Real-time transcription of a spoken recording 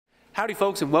Howdy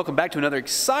folks, and welcome back to another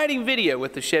exciting video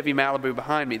with the Chevy Malibu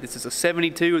behind me. This is a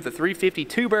 72 with a 350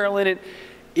 2-barrel in it.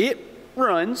 It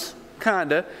runs,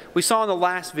 kinda. We saw in the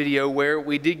last video where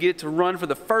we did get to run for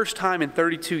the first time in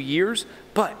 32 years,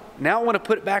 but now I want to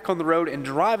put it back on the road and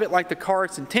drive it like the car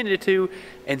it's intended to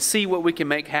and see what we can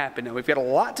make happen. Now we've got a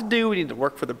lot to do. We need to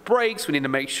work for the brakes. We need to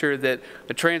make sure that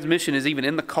the transmission is even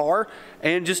in the car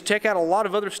and just check out a lot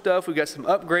of other stuff. We've got some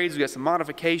upgrades, we've got some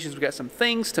modifications, we've got some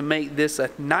things to make this a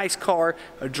nice car,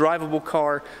 a drivable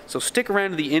car. So stick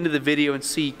around to the end of the video and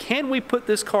see, can we put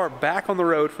this car back on the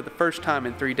road for the first time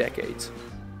in 3 decades?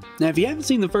 Now, if you haven't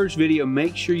seen the first video,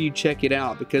 make sure you check it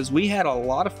out because we had a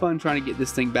lot of fun trying to get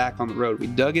this thing back on the road. We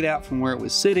dug it out from where it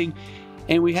was sitting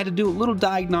and we had to do a little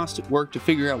diagnostic work to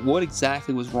figure out what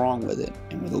exactly was wrong with it.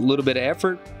 And with a little bit of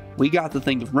effort, we got the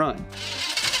thing to run.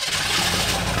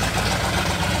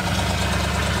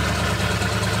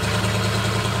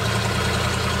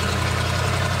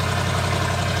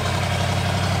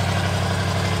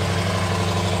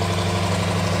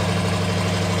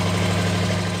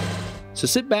 So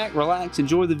sit back, relax,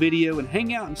 enjoy the video, and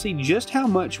hang out and see just how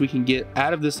much we can get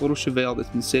out of this little Chevelle that's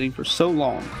been sitting for so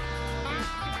long.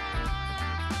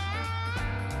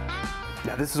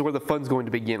 Now this is where the fun's going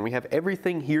to begin. We have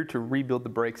everything here to rebuild the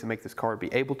brakes and make this car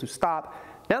be able to stop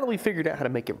now that we've figured out how to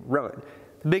make it run.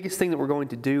 The biggest thing that we're going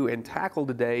to do and tackle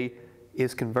today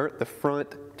is convert the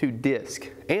front to disc,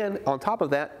 and on top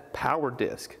of that, power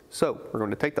disc. So we're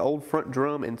going to take the old front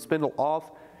drum and spindle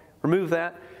off, remove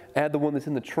that, add the one that's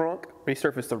in the trunk,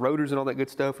 resurface the rotors and all that good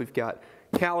stuff. We've got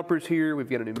calipers here, we've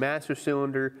got a new master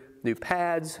cylinder, new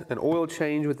pads, an oil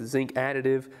change with the zinc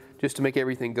additive just to make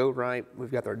everything go right. We've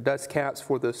got our dust caps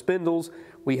for the spindles.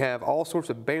 We have all sorts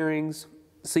of bearings,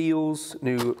 seals,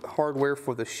 new hardware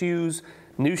for the shoes,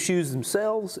 new shoes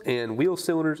themselves, and wheel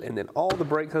cylinders, and then all the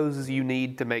brake hoses you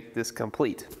need to make this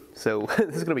complete. So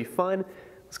this is gonna be fun.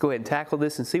 Let's go ahead and tackle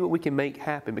this and see what we can make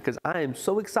happen because I am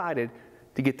so excited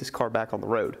to get this car back on the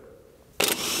road.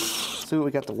 Let's see what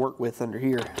we got to work with under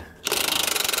here.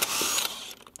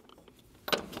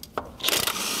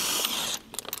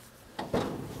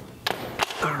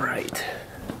 All right.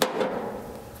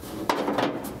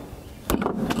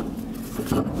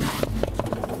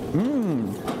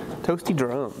 Toasty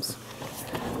drums.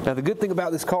 Now the good thing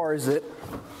about this car is that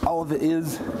all of it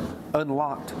is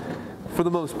unlocked for the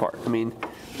most part. I mean,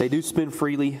 they do spin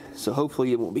freely, so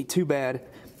hopefully it won't be too bad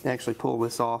to actually pull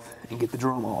this off and get the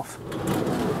drum off.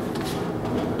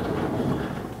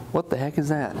 What the heck is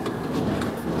that?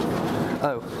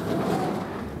 Oh.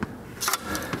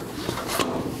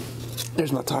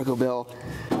 There's my Taco Bell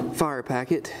fire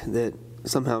packet that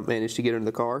somehow managed to get under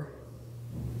the car.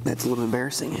 That's a little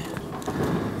embarrassing.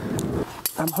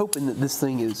 I'm hoping that this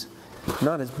thing is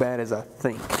not as bad as I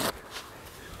think.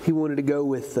 He wanted to go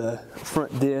with the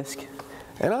front disc,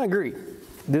 and I agree.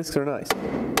 Discs are nice.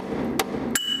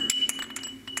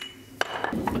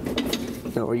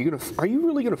 No, are you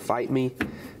really gonna fight me?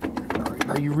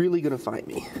 Are you really gonna fight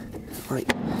me? Like,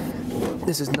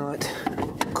 this is not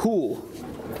cool.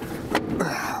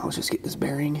 Let's just get this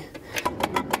bearing.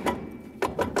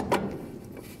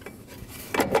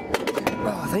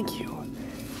 Oh, thank you.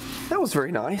 That was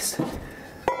very nice.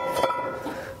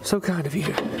 So kind of you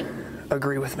to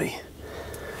agree with me.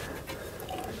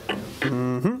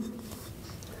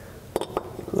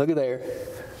 Look at there.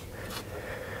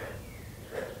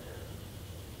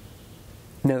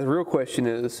 Now the real question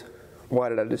is, why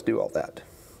did I just do all that?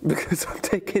 Because I'm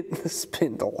taking the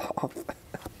spindle off.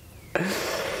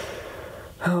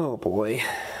 Oh boy,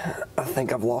 I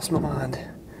think I've lost my mind.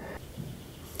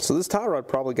 So this tie rod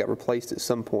probably got replaced at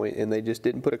some point and they just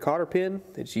didn't put a cotter pin,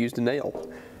 they just used a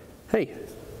nail. Hey,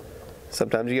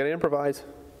 sometimes you gotta improvise.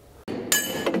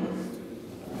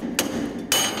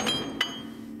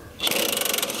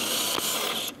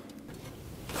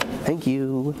 Thank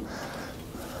you.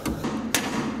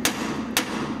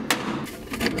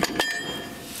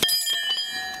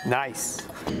 Nice.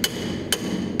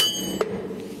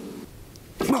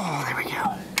 Oh, there we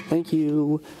go. Thank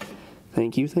you.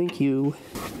 Thank you, thank you.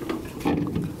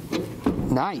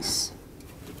 Nice.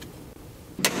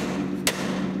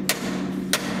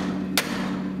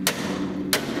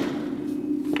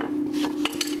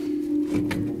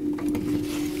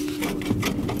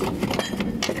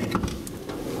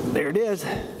 There it is.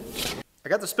 I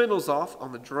got the spindles off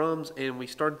on the drums and we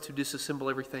started to disassemble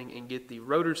everything and get the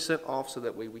rotors sent off so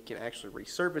that way we can actually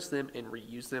resurface them and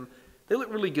reuse them. They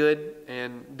look really good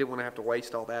and didn't want to have to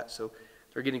waste all that, so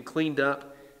they're getting cleaned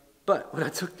up. But when I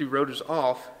took the rotors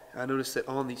off, I noticed that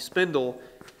on the spindle,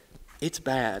 it's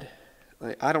bad.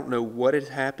 Like, I don't know what has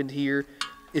happened here.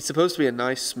 It's supposed to be a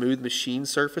nice smooth machine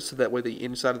surface so that way the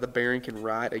inside of the bearing can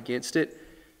ride against it.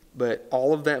 But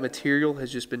all of that material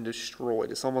has just been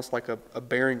destroyed. It's almost like a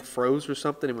bearing froze or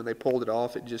something, and when they pulled it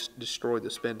off, it just destroyed the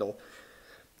spindle.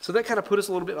 So that kind of put us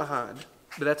a little bit behind,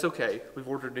 but that's okay. We've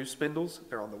ordered new spindles.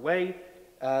 They're on the way.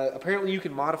 Apparently you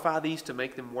can modify these to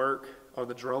make them work, or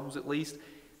the drums at least.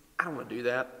 I don't want to do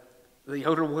that. The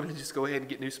owner wanted to just go ahead and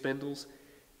get new spindles.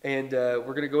 And we're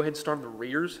going to go ahead and start on the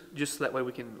rears, just so that way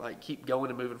we can like keep going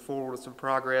and moving forward with some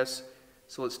progress.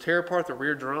 So let's tear apart the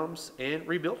rear drums and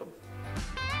rebuild them.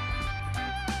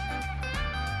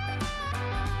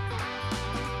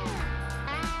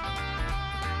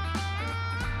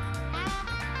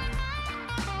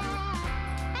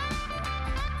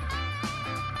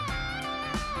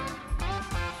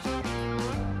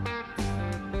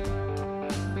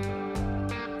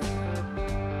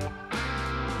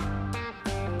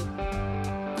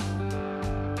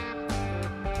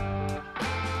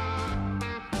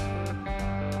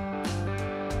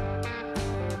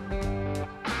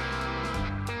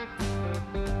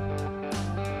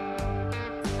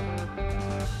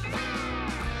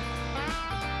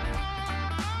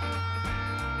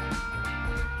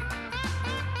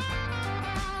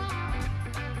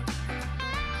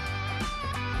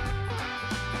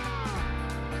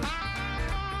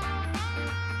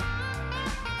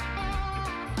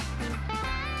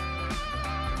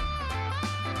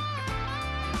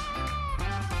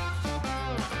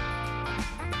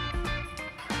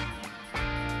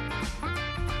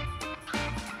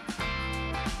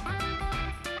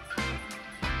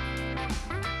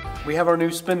 We have our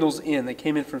new spindles in. They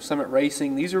came in from Summit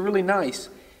Racing. These are really nice,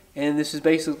 and this is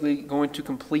basically going to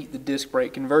complete the disc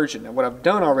brake conversion. Now what I've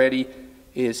done already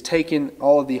is taken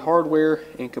all of the hardware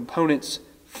and components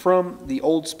from the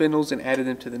old spindles and added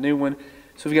them to the new one.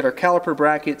 So we've got our caliper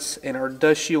brackets and our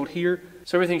dust shield here.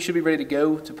 So everything should be ready to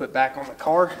go to put back on the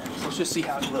car. So let's just see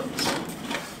how it looks.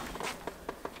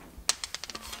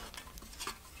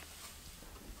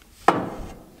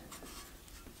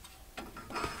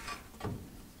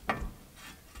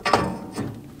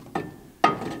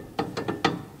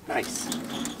 Nice.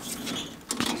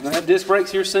 He's going to have disc brakes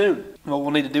here soon. What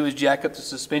we'll need to do is jack up the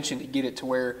suspension to get it to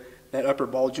where that upper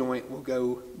ball joint will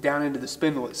go down into the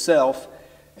spindle itself.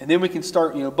 And then we can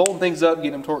start, bolting things up,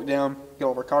 getting them torqued down, get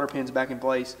all of our cotter pins back in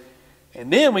place.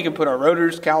 And then we can put our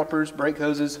rotors, calipers, brake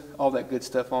hoses, all that good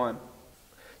stuff on.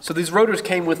 So these rotors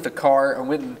came with the car. I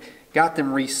went and got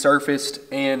them resurfaced,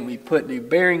 and we put new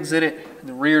bearings in it, in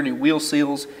the rear, new wheel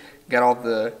seals, got all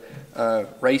the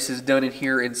races done in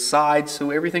here inside,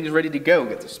 so everything's ready to go.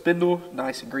 Got the spindle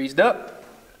nice and greased up.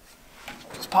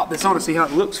 Let's pop this on and see how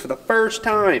it looks for the first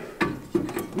time.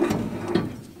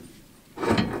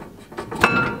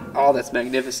 Oh, that's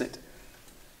magnificent.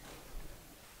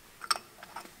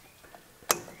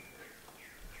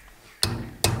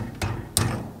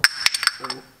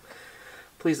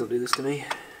 Please don't do this to me.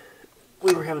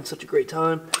 We were having such a great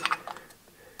time.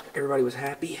 Everybody was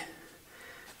happy.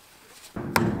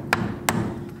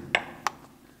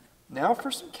 Now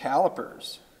for some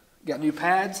calipers. Got new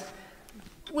pads.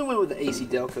 We went with the AC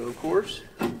Delco, of course.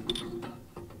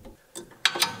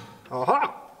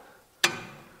 Aha!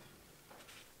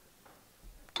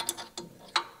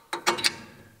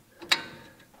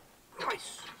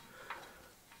 Nice.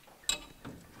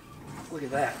 Look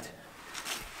at that.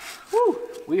 Woo!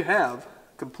 We have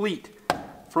complete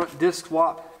front disc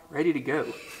swap ready to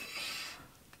go.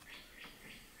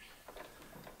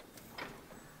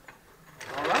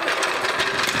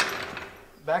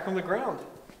 Back on the ground.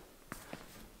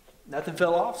 Nothing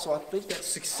fell off, so I think that's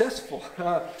successful.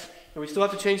 And we still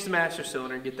have to change the master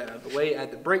cylinder and get that out of the way,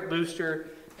 add the brake booster,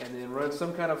 and then run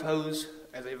some kind of hose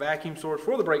as a vacuum source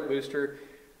for the brake booster.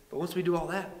 But once we do all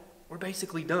that, we're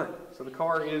basically done. So the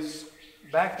car is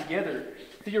back together.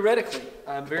 Theoretically,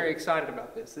 I'm very excited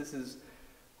about this. That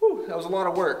was a lot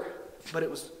of work, but it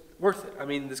was worth it. I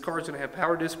mean, this car is going to have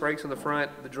power disc brakes on the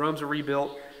front. The drums are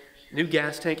rebuilt. New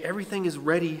gas tank, everything is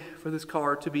ready for this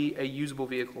car to be a usable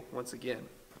vehicle once again.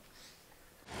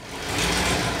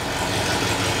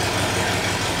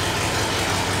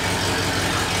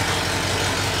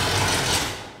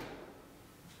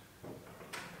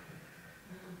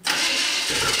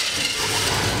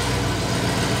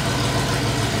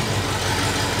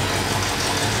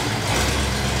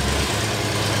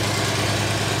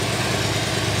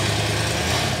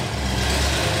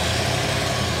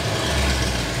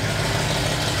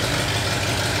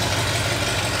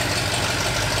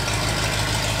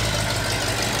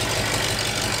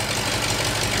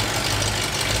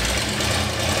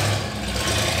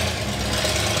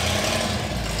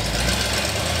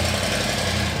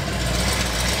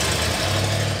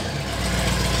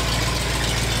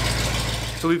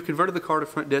 we've converted the car to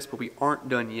front disc, but we aren't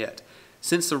done yet.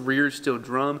 Since the rear is still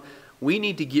drum, we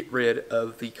need to get rid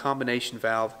of the combination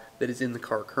valve that is in the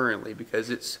car currently, because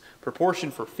it's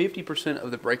proportioned for 50%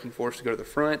 of the braking force to go to the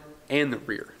front and the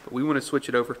rear. But we want to switch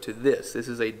it over to this. This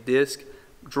is a disc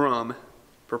drum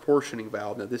proportioning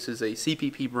valve. Now this is a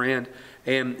CPP brand,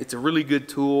 and it's a really good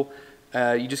tool.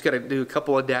 You just got to do a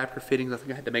couple adapter fittings. I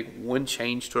think I had to make one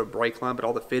change to a brake line, but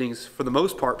all the fittings, for the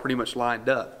most part, pretty much lined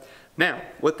up. Now,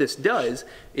 what this does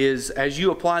is, as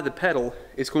you apply the pedal,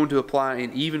 it's going to apply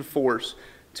an even force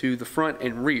to the front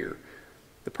and rear.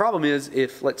 The problem is,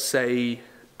 if, let's say,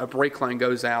 a brake line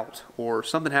goes out or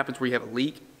something happens where you have a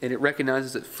leak and it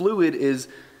recognizes that fluid is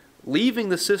leaving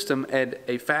the system at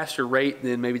a faster rate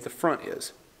than maybe the front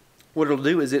is, what it'll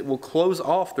do is it will close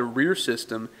off the rear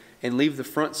system and leave the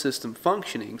front system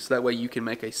functioning, so that way you can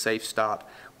make a safe stop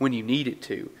when you need it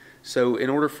to. So in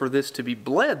order for this to be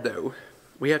bled though,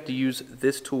 we have to use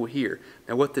this tool here.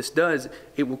 Now what this does,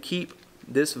 it will keep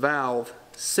this valve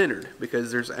centered,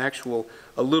 because there's a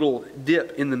little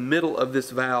dip in the middle of this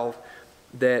valve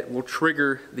that will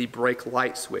trigger the brake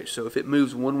light switch. So if it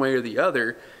moves one way or the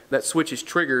other, that switch is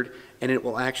triggered and it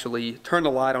will actually turn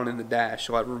the light on in the dash.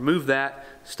 So I removed that,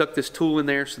 stuck this tool in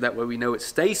there so that way we know it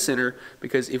stays center,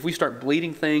 because if we start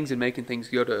bleeding things and making things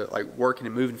go to like working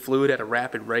and moving fluid at a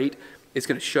rapid rate, it's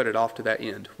going to shut it off to that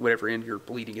end, whatever end you're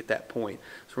bleeding at that point.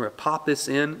 So we're going to pop this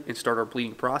in and start our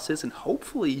bleeding process, and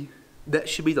hopefully that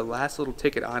should be the last little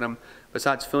ticket item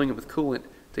besides filling it with coolant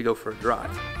to go for a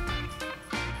drive.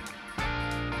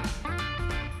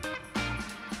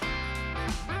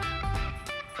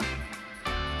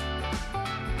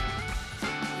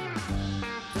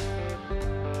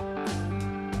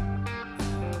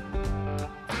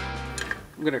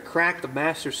 I'm going to crack the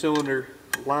master cylinder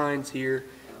lines here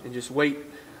and just wait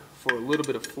for a little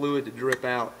bit of fluid to drip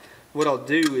out. What I'll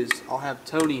do is I'll have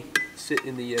Tony sit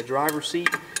in the driver's seat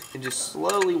and just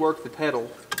slowly work the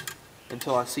pedal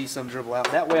until I see some dribble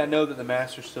out. That way I know that the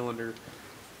master cylinder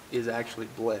is actually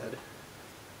bled.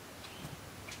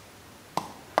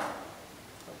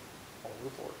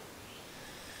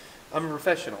 I'm a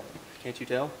professional, can't you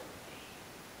tell?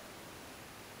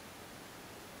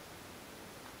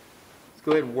 Let's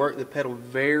go ahead and work the pedal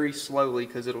very slowly,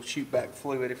 because it'll shoot back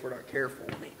fluid if we're not careful.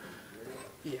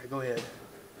 Yeah, go ahead.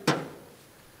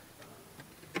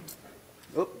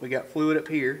 Oh, we got fluid up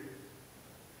here.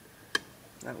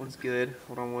 That one's good.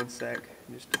 Hold on one sec.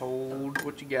 Just hold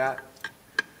what you got.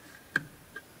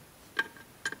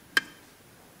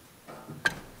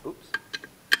 Oops.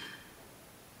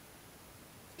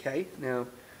 Okay, now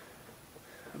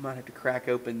I might have to crack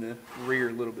open the rear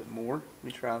a little bit more. Let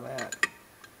me try that.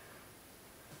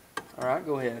 Alright,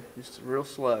 go ahead. Just real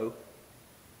slow.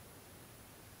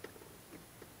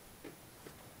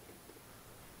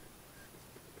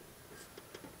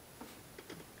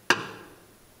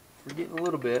 We're getting a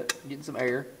little bit, getting some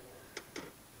air.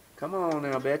 Come on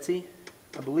now, Betsy.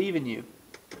 I believe in you.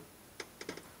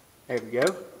 There we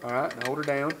go. Alright, now hold her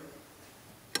down.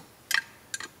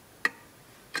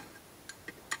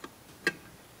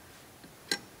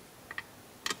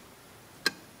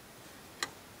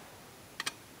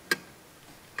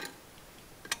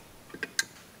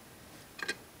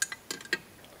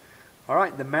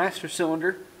 Alright, the master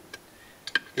cylinder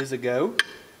is a go.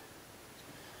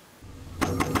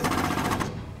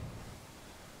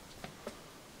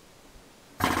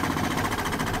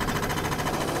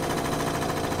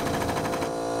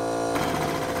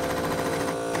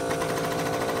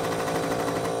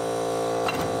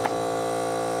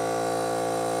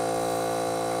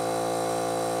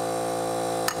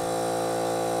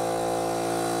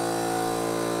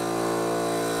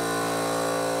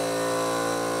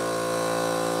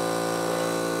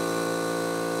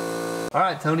 All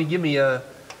right, Tony, give me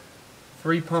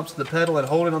 3 pumps of the pedal and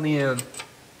hold it on the end.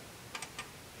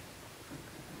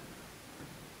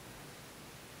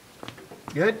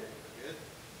 Good? Good.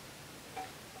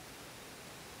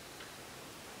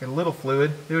 Get a little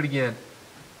fluid. Do it again.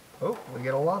 Oh, we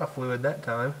got a lot of fluid that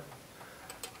time.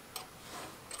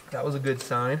 That was a good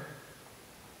sign.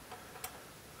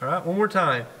 All right, one more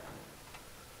time.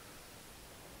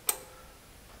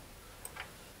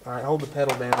 All right, hold the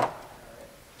pedal down.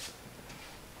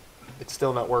 It's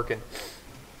still not working.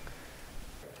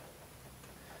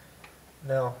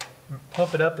 Now,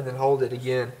 pump it up and then hold it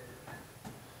again.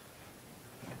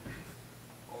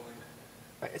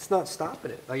 It's not stopping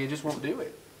it. Like, it just won't do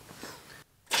it.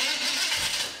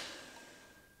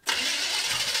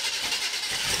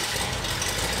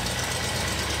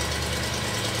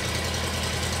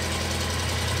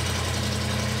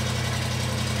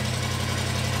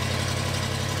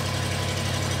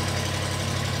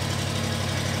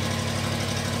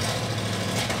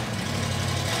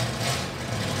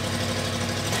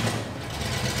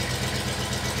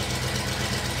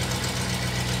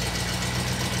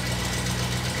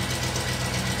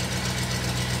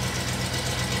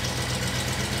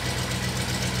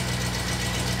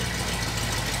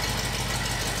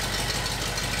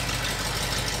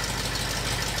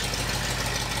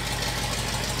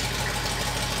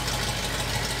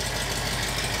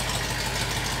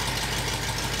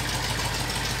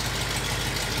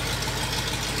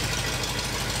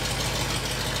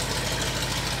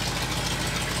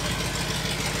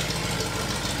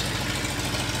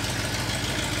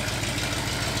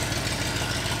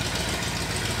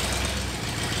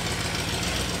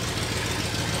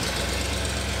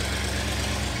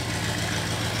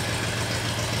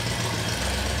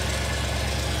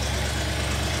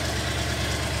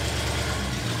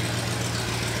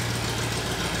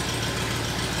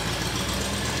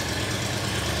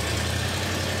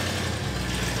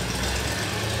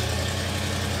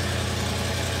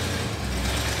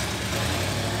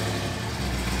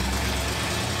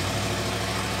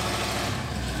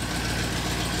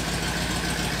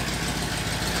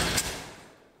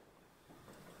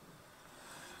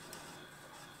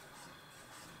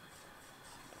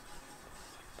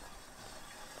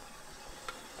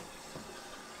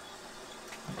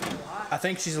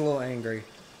 think she's a little angry.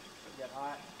 Get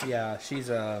hot? Yeah, she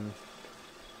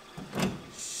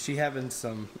having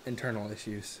some internal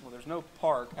issues. Well, there's no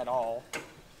park at all.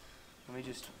 Let me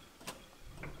just...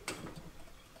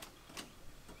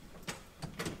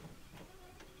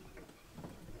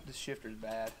 This shifter's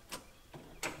bad.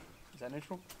 Is that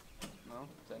neutral? No?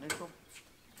 Is that neutral?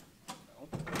 No.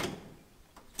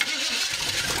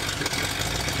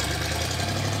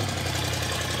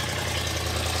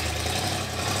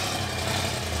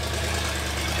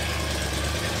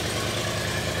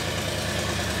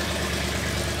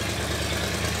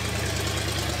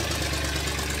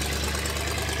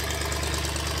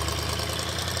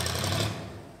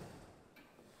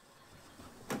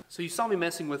 So you saw me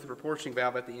messing with the proportioning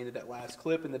valve at the end of that last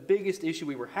clip, and the biggest issue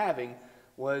we were having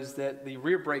was that the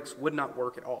rear brakes would not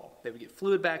work at all. They would get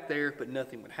fluid back there, but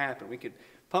nothing would happen. We could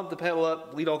pump the pedal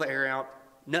up, bleed all the air out,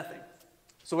 nothing.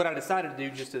 So what I decided to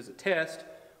do just as a test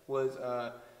was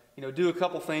do a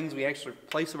couple things. We actually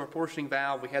replaced the proportioning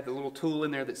valve. We had the little tool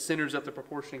in there that centers up the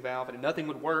proportioning valve, and nothing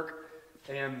would work.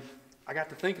 And I got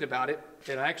to thinking about it,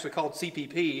 and I actually called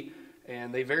CPP,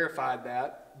 and they verified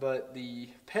that, but the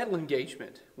pedal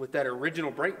engagement with that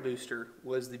original brake booster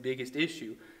was the biggest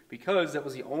issue, because that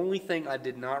was the only thing I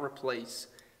did not replace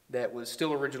that was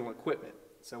still original equipment.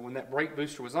 So when that brake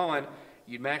booster was on,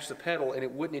 you'd mash the pedal and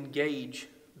it wouldn't engage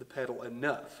the pedal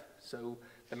enough. So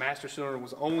the master cylinder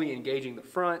was only engaging the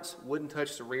fronts, wouldn't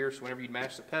touch the rear, so whenever you'd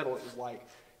mash the pedal, it was like,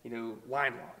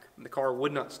 line lock. And the car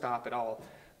would not stop at all.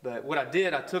 But what I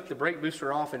did, I took the brake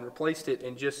booster off and replaced it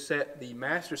and just set the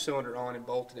master cylinder on and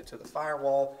bolted it to the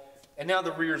firewall. And now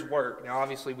the rears work. Now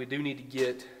obviously we do need to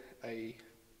get a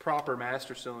proper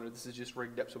master cylinder. This is just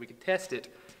rigged up so we can test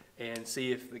it and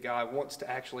see if the guy wants to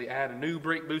actually add a new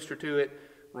brake booster to it,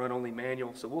 run only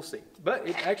manual, so we'll see. But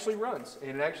it actually runs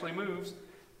and it actually moves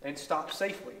and stops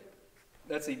safely.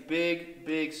 That's a big,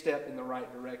 big step in the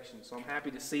right direction. So I'm happy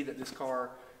to see that this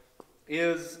car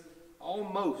is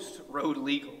almost road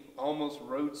legal, almost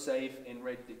road safe and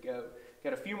ready to go.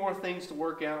 Got a few more things to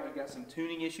work out. I've got some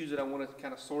tuning issues that I want to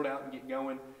kind of sort out and get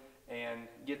going and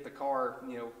get the car,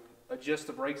 adjust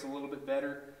the brakes a little bit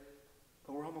better.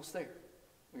 But we're almost there.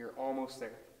 We are almost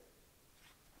there.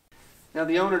 Now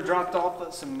the owner dropped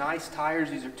off some nice tires.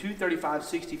 These are 235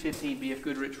 6015 BF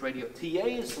Goodrich Radio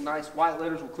TAs. Some nice white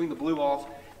letters. We'll clean the blue off,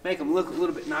 make them look a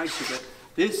little bit nicer. But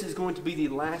this is going to be the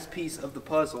last piece of the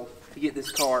puzzle to get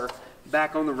this car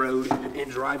back on the road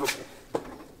and drivable.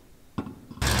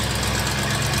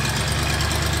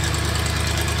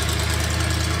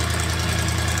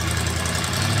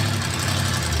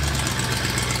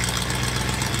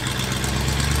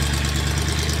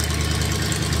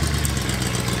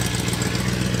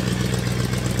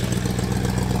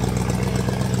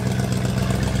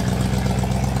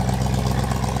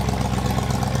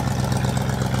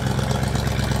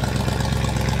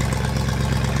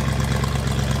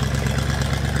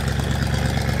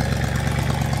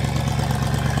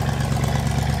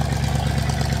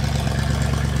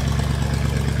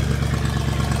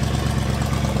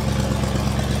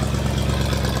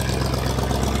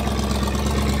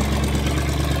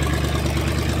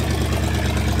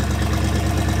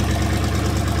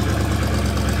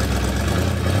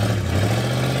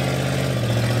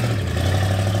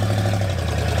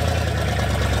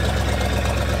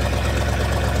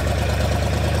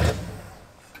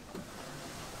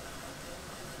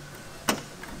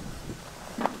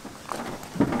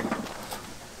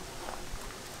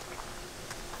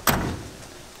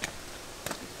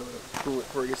 Cool it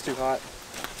before it gets too hot.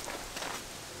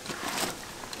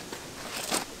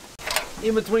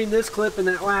 In between this clip and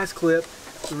that last clip,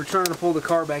 we were trying to pull the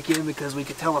car back in because we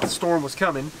could tell a storm was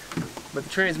coming, but the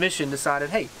transmission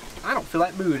decided, hey, I don't feel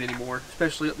like moving anymore,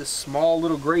 especially up this small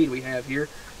little grade we have here.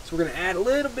 So we're going to add a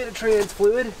little bit of trans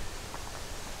fluid.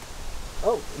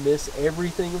 Oh, miss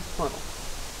everything with the funnel.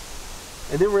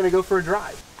 And then we're going to go for a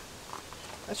drive.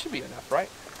 That should be enough,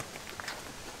 right?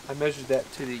 I measured that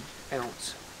to the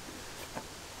ounce.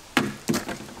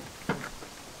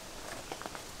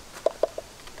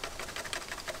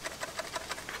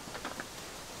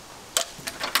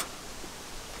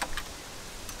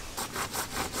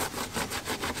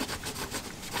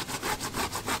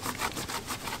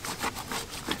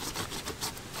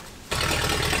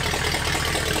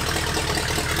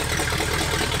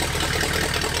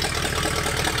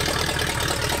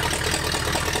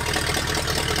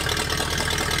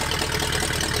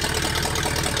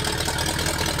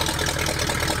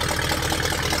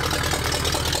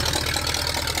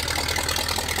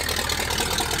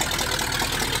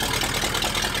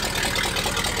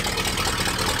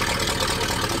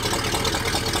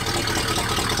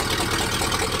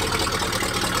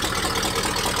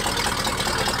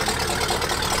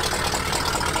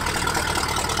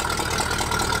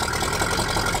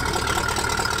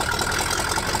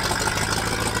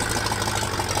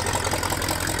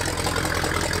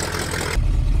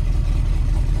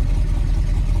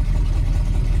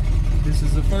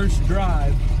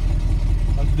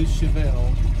 of this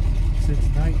Chevelle since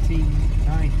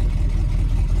 1990.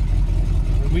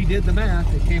 When we did the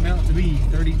math, it came out to be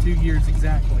 32 years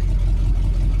exactly.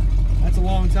 That's a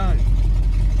long time.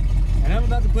 And I'm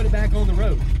about to put it back on the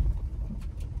road.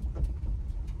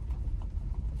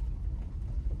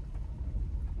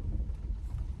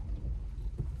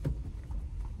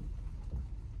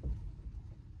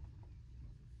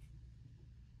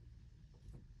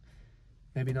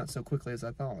 Maybe not so quickly as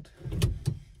I thought.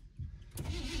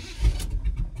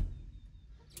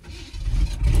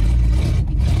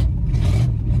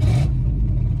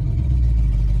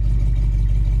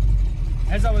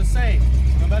 As I was saying,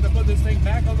 I'm about to put this thing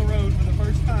back on the road for the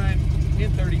first time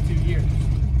in 32 years.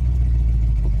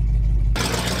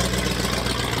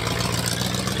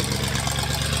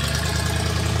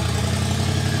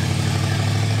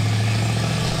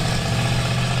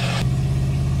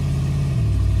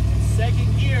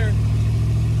 Second gear.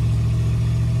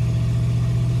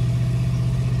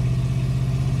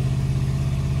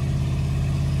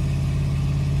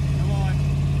 Come on.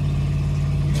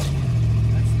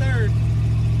 That's third.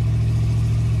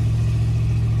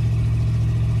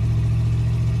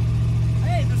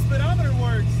 Hey, the speedometer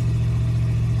works.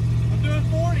 I'm doing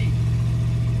 40.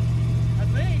 I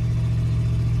think.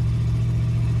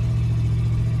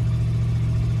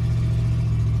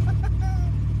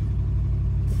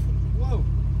 Whoa.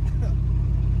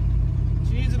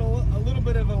 Changing a little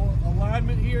bit of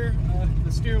alignment here.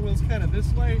 The steering wheel's kind of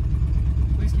this way.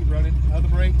 Please keep running. The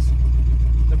brakes.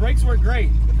 The brakes work great.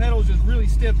 The pedal's just really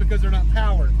stiff because they're not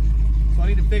powered. So I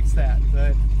need to fix that.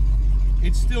 But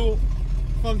it's still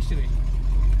functioning.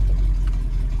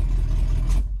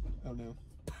 Oh no.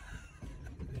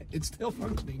 It's still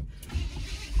functioning.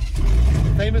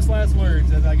 Famous last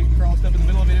words as I get crossed up in the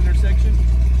middle of an intersection.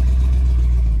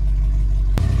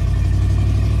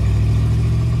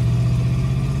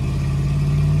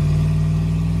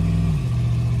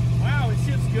 Wow, it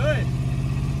shifts good.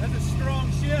 That's a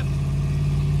strong shift.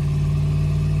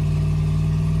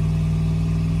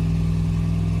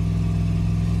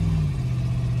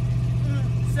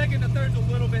 Second to third's a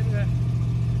little bit.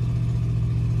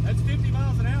 That's 50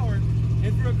 miles an hour.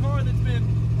 And for a car that's been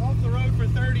off the road for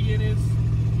 30 and is,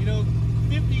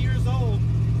 50 years old,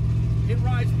 it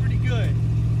rides pretty good.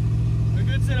 A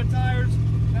good set of tires,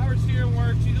 power steering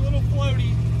works. She's a little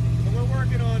floaty, but we're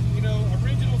working on,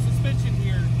 original suspension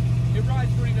here. It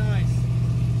rides pretty nice.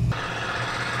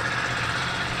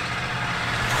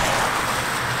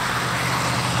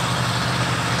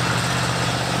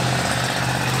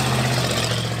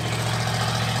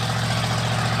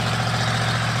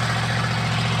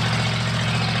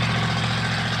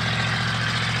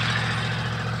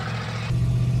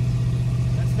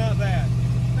 That's not bad.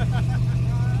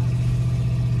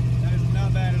 That is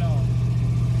not bad at all.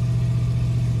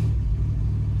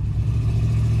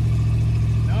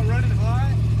 Not running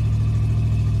hot.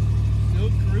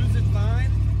 Still cruising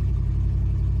fine.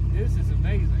 This is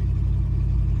amazing.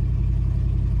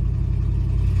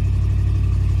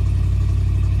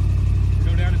 We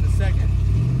go down in the second.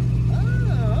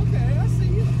 Oh, okay, I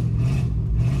see you.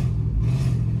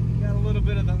 Got a little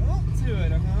bit of the oomph to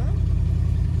it,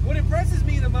 What impresses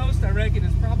me the most, I reckon,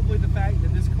 is probably the fact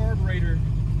that this carburetor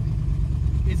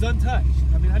is untouched.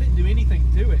 I mean, I didn't do anything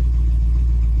to it.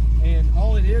 And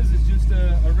all it is just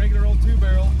a regular old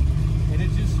 2-barrel, and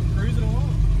it's just cruising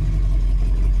along.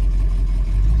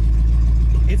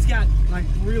 It's got like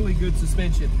really good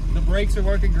suspension. The brakes are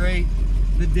working great.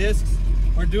 The discs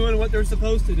are doing what they're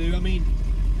supposed to do. I mean,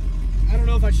 I don't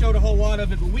know if I showed a whole lot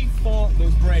of it, but we fought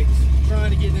those brakes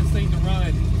trying to get this thing to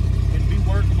run and be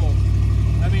workable.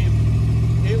 I mean,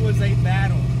 it was a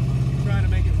battle trying to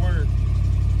make it work.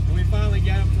 And we finally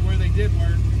got them to where they did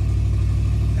work.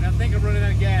 And I think I'm running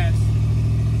out of gas.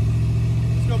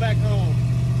 Let's go back home.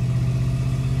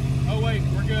 Oh wait,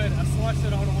 we're good. I sloshed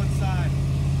it all to one side.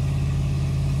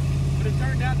 But it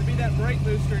turned out to be that brake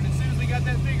booster, and as soon as we got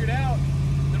that figured out,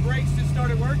 the brakes just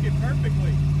started working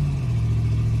perfectly.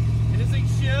 And this thing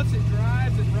shifts, it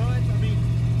drives, it runs. I mean,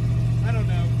 I don't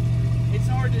know. It's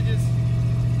hard to just,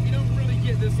 you don't really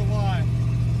get this a lot.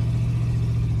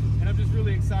 And I'm just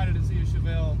really excited to see a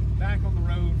Chevelle back on the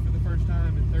road for the first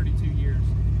time in 32 years.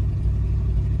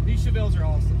 These Chevelles are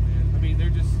awesome, man. I mean, they're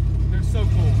so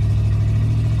cool.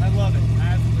 I love it.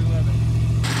 I absolutely love it.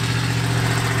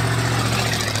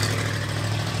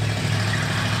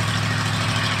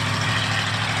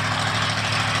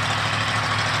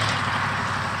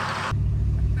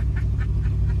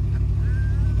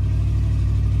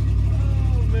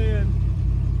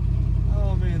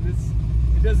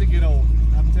 It doesn't get old.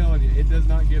 I'm telling you, it does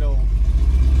not get old.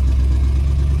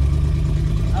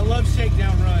 I love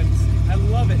shakedown runs. I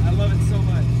love it. I love it so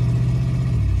much.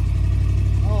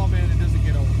 Oh man, it doesn't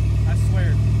get old. I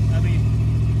swear. I mean,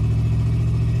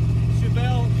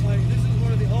 Chevelle, like, this is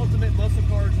one of the ultimate muscle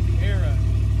cars of the era.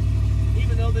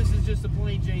 Even though this is just a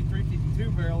plain Jane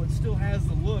 352 barrel, it still has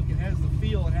the look, it has the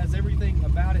feel, it has everything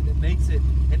about it that makes it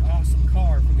an awesome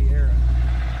car from the era.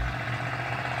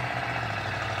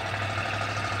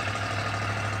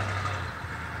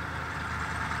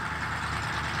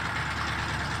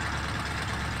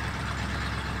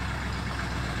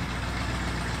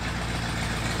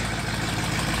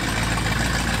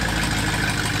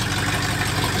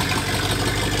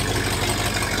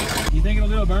 You think it'll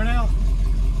do a burnout?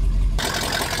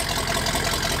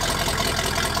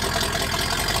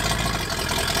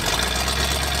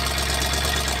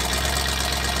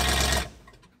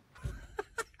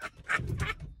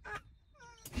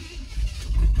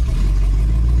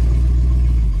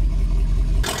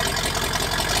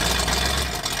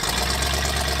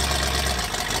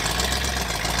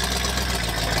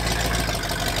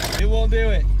 It won't do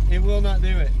it. It will not do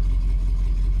it.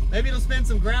 Maybe it'll spin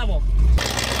some gravel.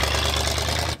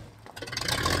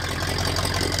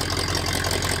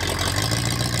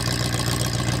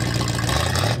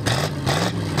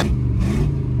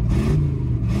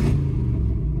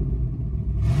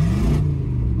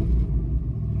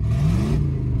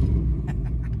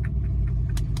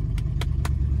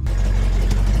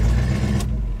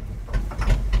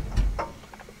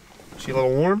 She a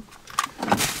little warm?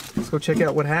 Let's go check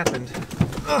out what happened.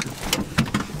 Ugh.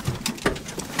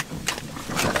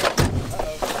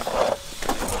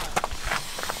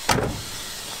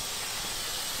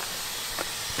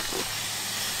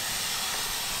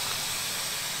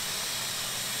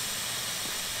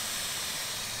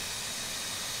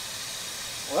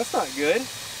 Well, that's not good.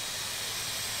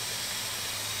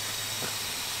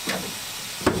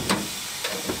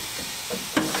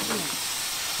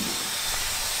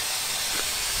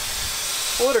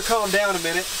 We'll let her calm down a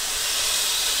minute.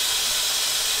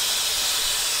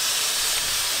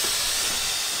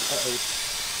 Uh-oh.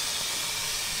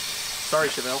 Sorry,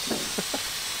 Chevelle.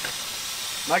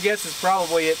 My guess is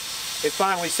probably it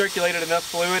finally circulated enough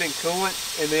fluid and coolant,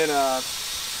 and then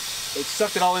it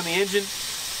sucked it all in the engine.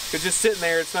 Because just sitting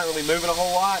there, it's not really moving a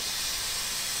whole lot,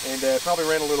 and probably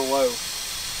ran a little low.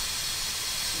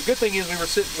 The good thing is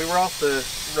we were off the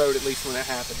road at least when that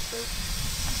happened. So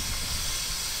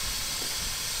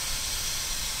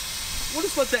we'll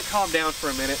just let that calm down for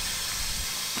a minute.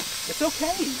 It's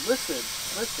okay. Listen,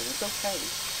 it's okay.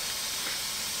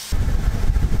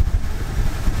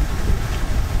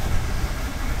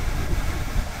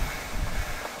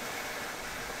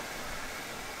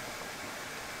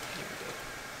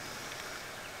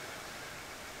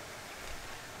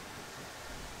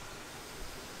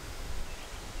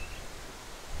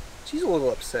 She's a little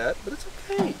upset, but it's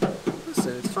okay.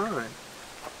 Listen, it's fine.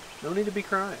 No need to be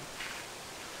crying.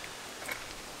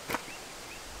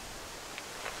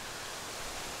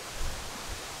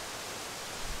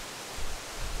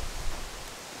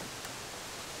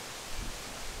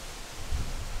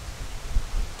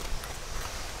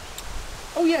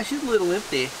 Oh yeah, she's a little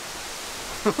empty. I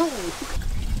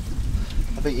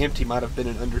think empty might have been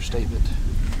an understatement.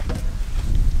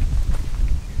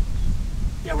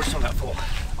 Yeah, we're still not full.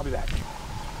 I'll be back.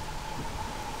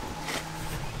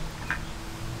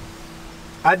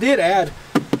 I did add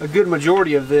a good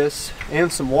majority of this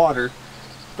and some water,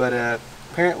 but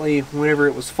apparently whenever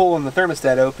it was full and the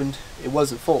thermostat opened, it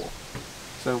wasn't full.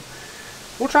 So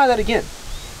we'll try that again.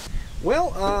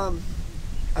 Well,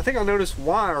 I think I noticed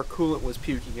why our coolant was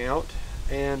puking out,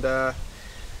 and our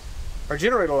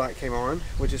generator light came on,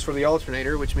 which is for the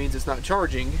alternator, which means it's not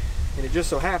charging. And it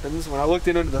just so happens when I looked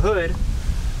in under the hood,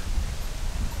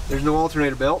 there's no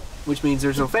alternator belt, which means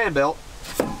there's no fan belt.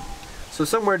 So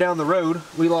somewhere down the road,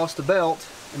 we lost the belt,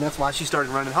 and that's why she started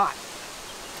running hot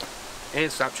and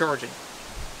stopped charging.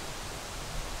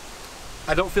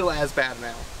 I don't feel as bad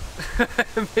now.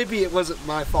 Maybe it wasn't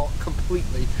my fault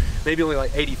completely. Maybe only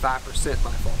like 85%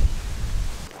 my fault.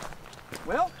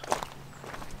 Well,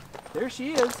 there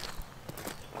she is.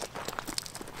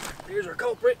 Here's our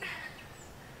culprit.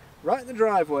 Right in the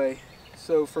driveway.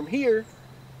 So from here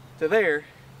to there,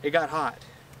 it got hot.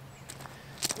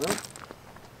 Well,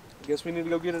 I guess we need to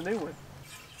go get a new one.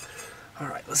 All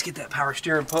right, let's get that power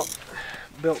steering pump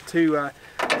belt too. I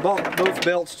bought both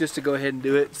belts just to go ahead and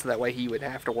do it, so that way he would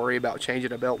have to worry about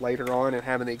changing a belt later on and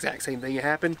having the exact same thing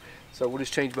happen. So we'll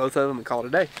just change both of them and call it a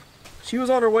day. She was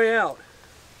on her way out.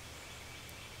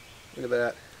 Look at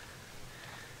that.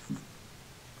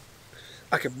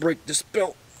 I could break this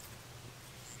belt.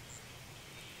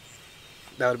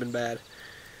 That would have been bad.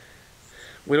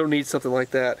 We don't need something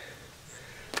like that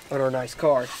on our nice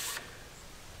car.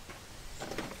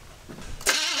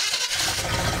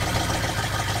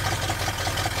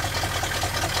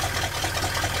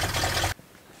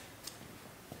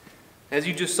 As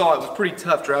you just saw, it was pretty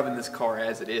tough driving this car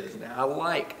as it is. Now, I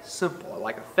like simple, I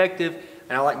like effective,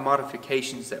 and I like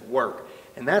modifications that work.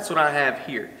 And that's what I have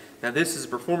here. Now, this is a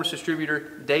performance distributor,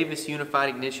 Davis Unified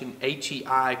Ignition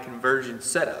HEI conversion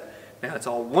setup. Now, it's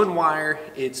all one wire.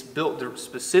 It's built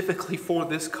specifically for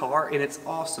this car, and it's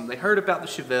awesome. They heard about the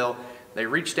Chevelle. They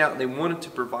reached out and they wanted to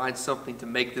provide something to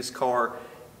make this car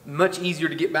much easier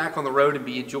to get back on the road and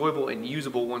be enjoyable and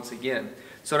usable once again.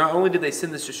 So not only did they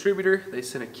send this distributor, they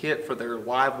sent a kit for their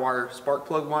live wire spark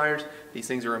plug wires. These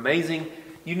things are amazing.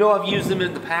 You know, I've used them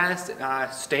in the past, and I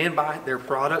stand by their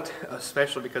product,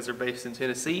 especially because they're based in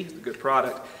Tennessee. It's a good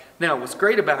product. Now, what's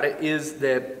great about it is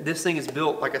that this thing is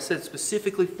built, like I said,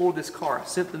 specifically for this car. I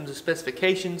sent them the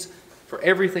specifications for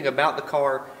everything about the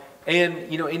car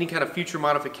and, you know, any kind of future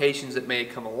modifications that may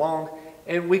come along.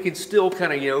 And we can still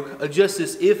kind of, you know, adjust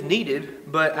this if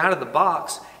needed, but out of the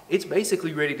box, it's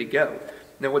basically ready to go.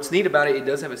 Now, what's neat about it, it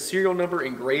does have a serial number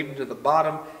engraved into the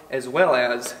bottom, as well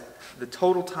as the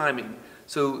total timing.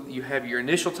 So you have your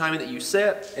initial timing that you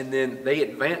set, and then they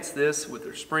advance this with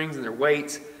their springs and their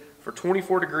weights for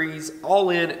 24 degrees,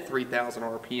 all in at 3,000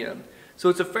 RPM. So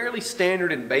it's a fairly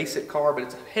standard and basic car, but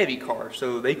it's a heavy car.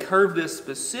 So they curved this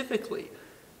specifically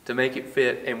to make it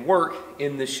fit and work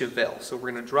in the Chevelle. So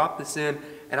we're gonna drop this in,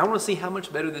 and I wanna see how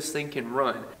much better this thing can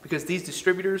run, because these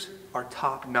distributors are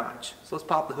top notch. So let's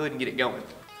pop the hood and get it going.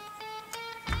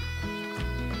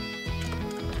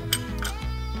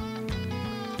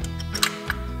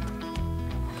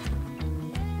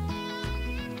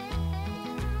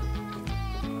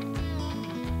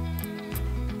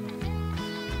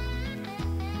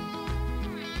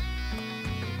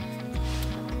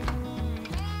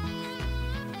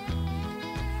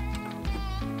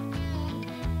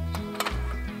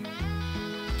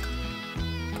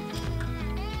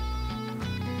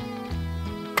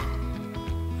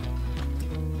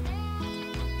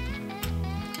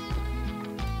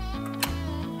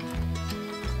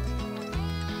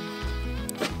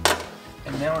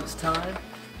 Now it's time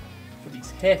for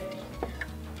these hefty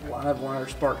live wire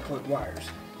spark plug wires.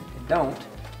 And don't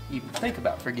even think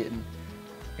about forgetting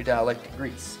your dielectric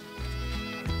grease.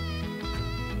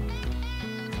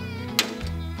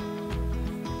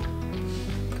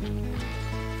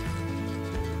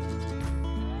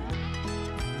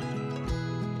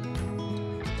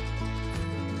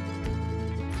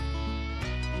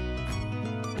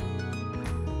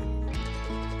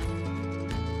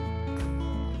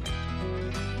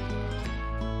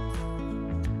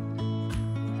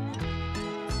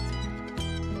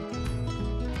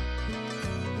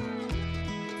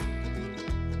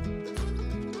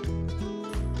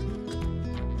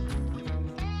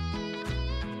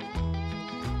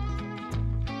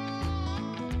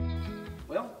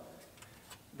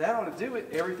 That ought to do it.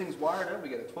 Everything's wired up. We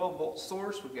got a 12-volt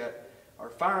source. We've got our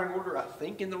firing order, I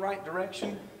think, in the right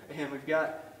direction. And we've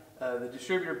got the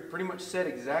distributor pretty much set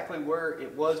exactly where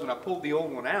it was when I pulled the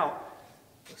old one out.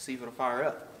 Let's see if it'll fire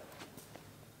up.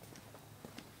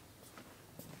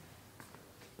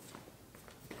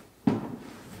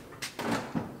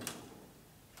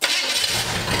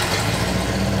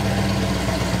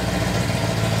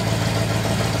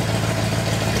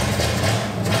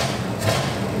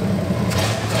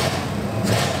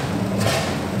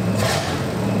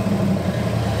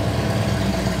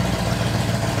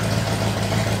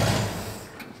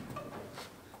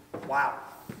 Wow.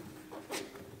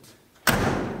 This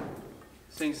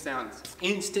thing sounds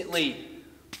instantly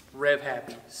rev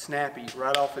happy, snappy,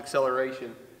 right off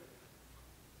acceleration.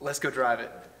 Let's go drive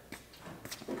it.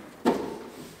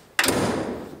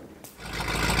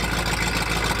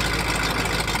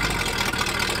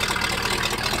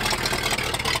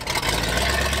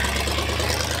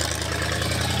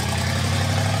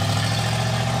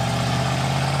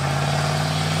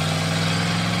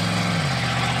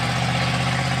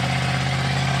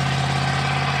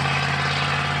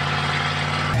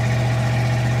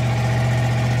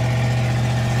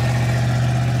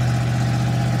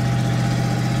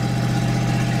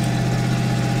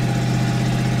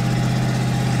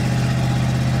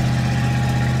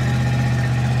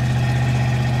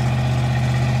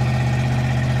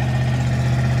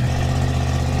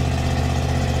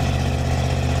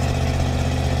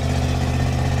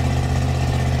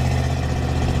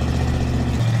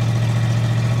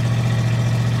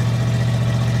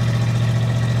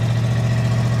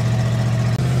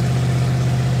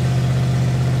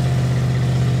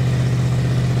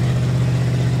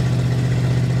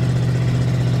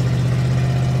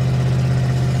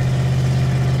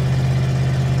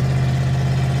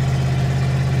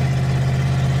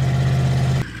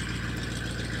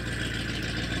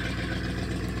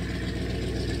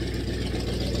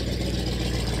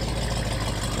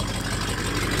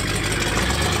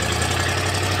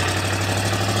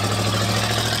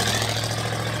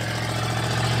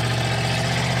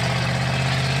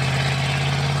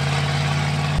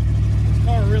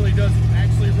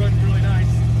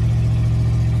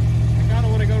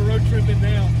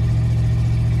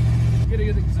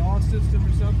 get an exhaust system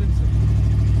or something,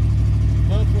 some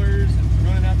mufflers and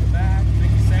running out the back,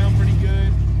 make it sound pretty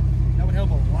good, that would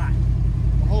help a lot,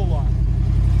 a whole lot.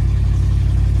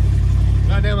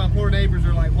 Right now my poor neighbors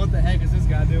are like, what the heck is this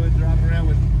guy doing, driving around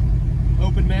with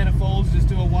open manifolds just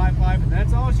to a Y pipe, and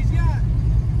that's all she's got.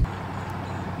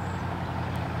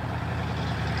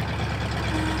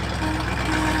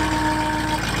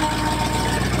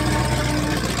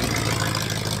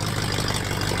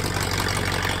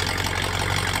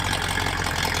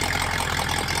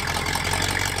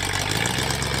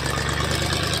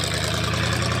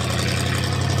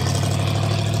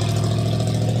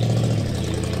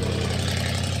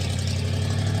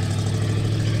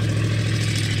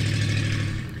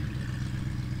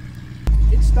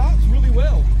 Stops really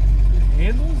well. It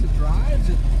handles, it drives,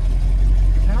 the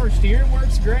power steering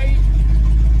works great.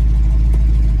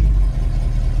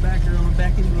 Back her on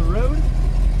back into the road.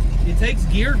 It takes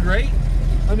gear great.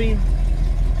 I mean,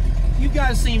 you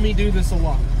guys see me do this a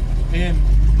lot. And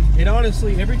it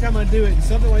honestly, every time I do it and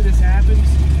something like this happens,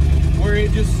 where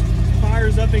it just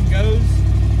fires up and goes,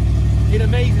 it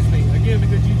amazes me. Again,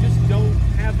 because you just don't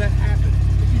have that happen.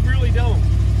 You really don't.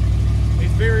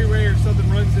 It's very rare something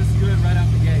runs this good right out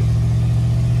the gate.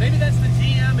 Maybe that's the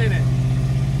GM in it.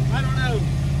 I don't know.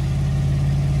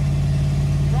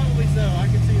 Probably so. I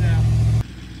can see that.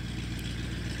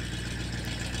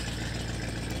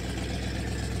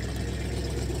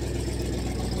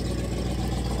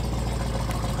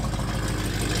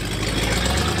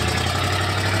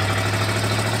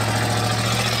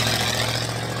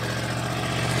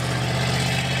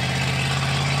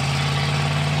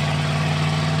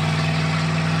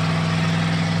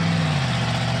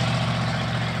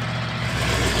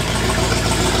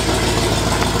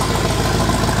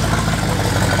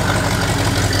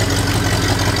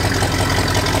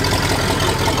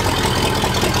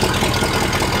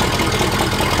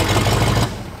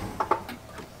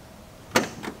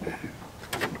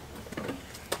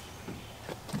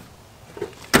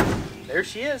 There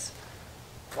she is,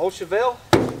 old Chevelle,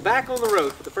 back on the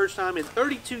road for the first time in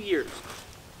 32 years.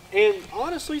 And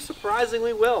honestly,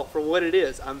 surprisingly well for what it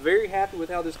is. I'm very happy with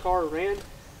how this car ran,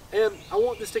 and I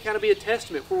want this to kind of be a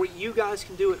testament for what you guys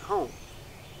can do at home.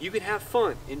 You can have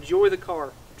fun, enjoy the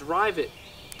car, drive it,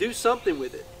 do something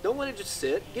with it. Don't let it just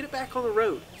sit, get it back on the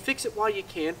road. Fix it while you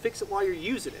can, fix it while you're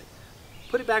using it.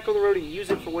 Put it back on the road and use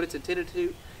it for what it's intended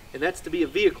to, and that's to be a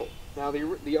vehicle. Now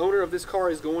the owner of this car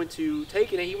is going to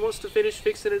take it and he wants to finish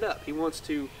fixing it up. He wants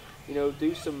to, you know,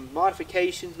 do some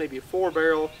modifications, maybe a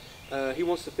 4-barrel. He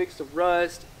wants to fix the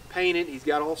rust, paint it. He's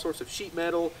got all sorts of sheet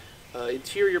metal,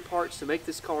 interior parts to make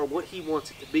this car what he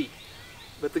wants it to be.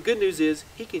 But the good news is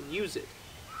he can use it.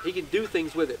 He can do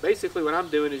things with it. Basically what I'm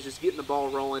doing is just getting the ball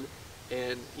rolling,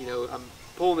 and you know, I'm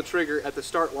pulling the trigger at the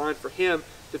start line for him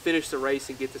to finish the race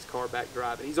and get this car back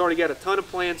driving. He's already got a ton of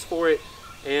plans for it.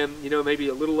 And, you know, maybe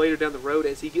a little later down the road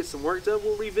as he gets some work done,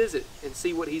 we'll revisit and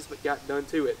see what he's got done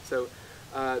to it. So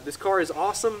this car is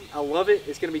awesome. I love it.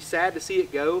 It's going to be sad to see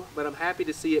it go, but I'm happy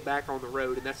to see it back on the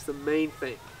road, and that's the main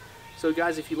thing. So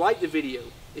guys, if you like the video,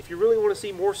 if you really want to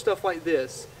see more stuff like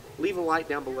this, leave a like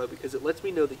down below, because it lets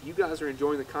me know that you guys are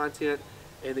enjoying the content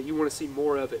and that you want to see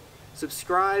more of it.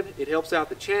 Subscribe. It helps out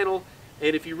the channel.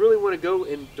 And if you really want to go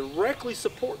and directly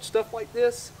support stuff like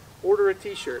this, order a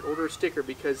t-shirt, order a sticker,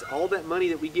 because all that money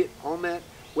that we get on that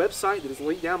website that is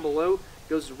linked down below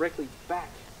goes directly back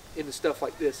into stuff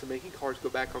like this and making cars go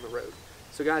back on the road.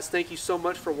 So guys, thank you so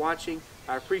much for watching.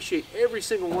 I appreciate every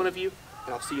single one of you,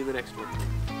 and I'll see you in the next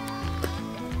one.